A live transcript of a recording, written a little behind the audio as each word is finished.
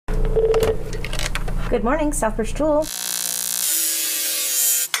Good morning, Southbridge Tool.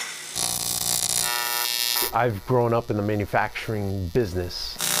 I've grown up in the manufacturing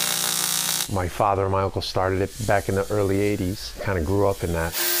business. My father and my uncle started it back in the early 80s. Kind of grew up in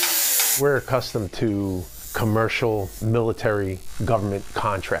that. We're accustomed to commercial, military, government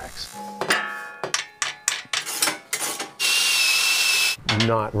contracts.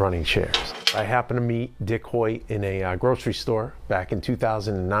 Not running chairs. I happened to meet Dick Hoyt in a grocery store back in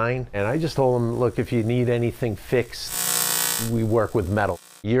 2009, and I just told him, look, if you need anything fixed, we work with metal.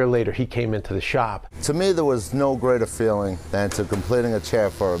 A year later, he came into the shop. To me, there was no greater feeling than to completing a chair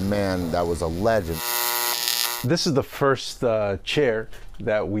for a man that was a legend. This is the first chair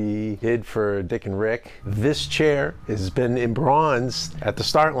that we did for Dick and Rick. This chair has been in bronze at the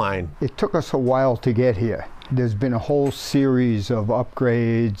start line. It took us a while to get here. There's been a whole series of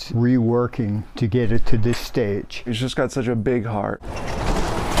upgrades, reworking to get it to this stage. He's just got such a big heart.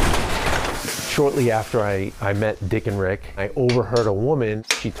 Shortly after I met Dick and Rick, I overheard a woman.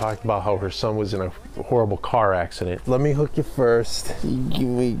 She talked about how her son was in a horrible car accident. Let me hook you first.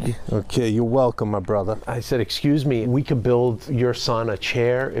 Okay, you're welcome, my brother. I said, excuse me, we could build your son a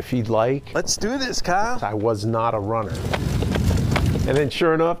chair if he'd like. Let's do this, Kyle. I was not a runner. And then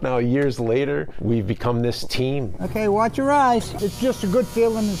sure enough, now years later, we've become this team. Okay, watch your eyes. It's just a good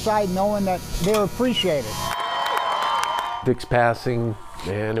feeling inside knowing that they're appreciated. Dick's passing,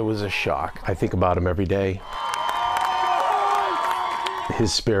 man, it was a shock. I think about him every day.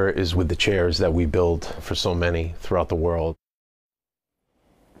 His spirit is with the chairs that we build for so many throughout the world.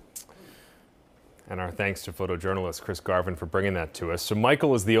 And our thanks to photojournalist Chris Garvin for bringing that to us. So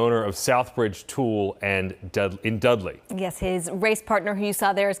Michael is the owner of Southbridge Tool and in Dudley. Yes, his race partner who you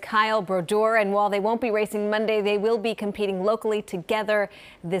saw there is Kyle Brodeur. And while they won't be racing Monday, they will be competing locally together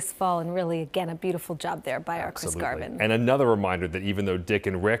this fall. And really, again, a beautiful job there by our Chris Garvin. And another reminder that even though Dick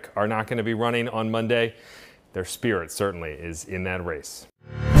and Rick are not going to be running on Monday, their spirit certainly is in that race.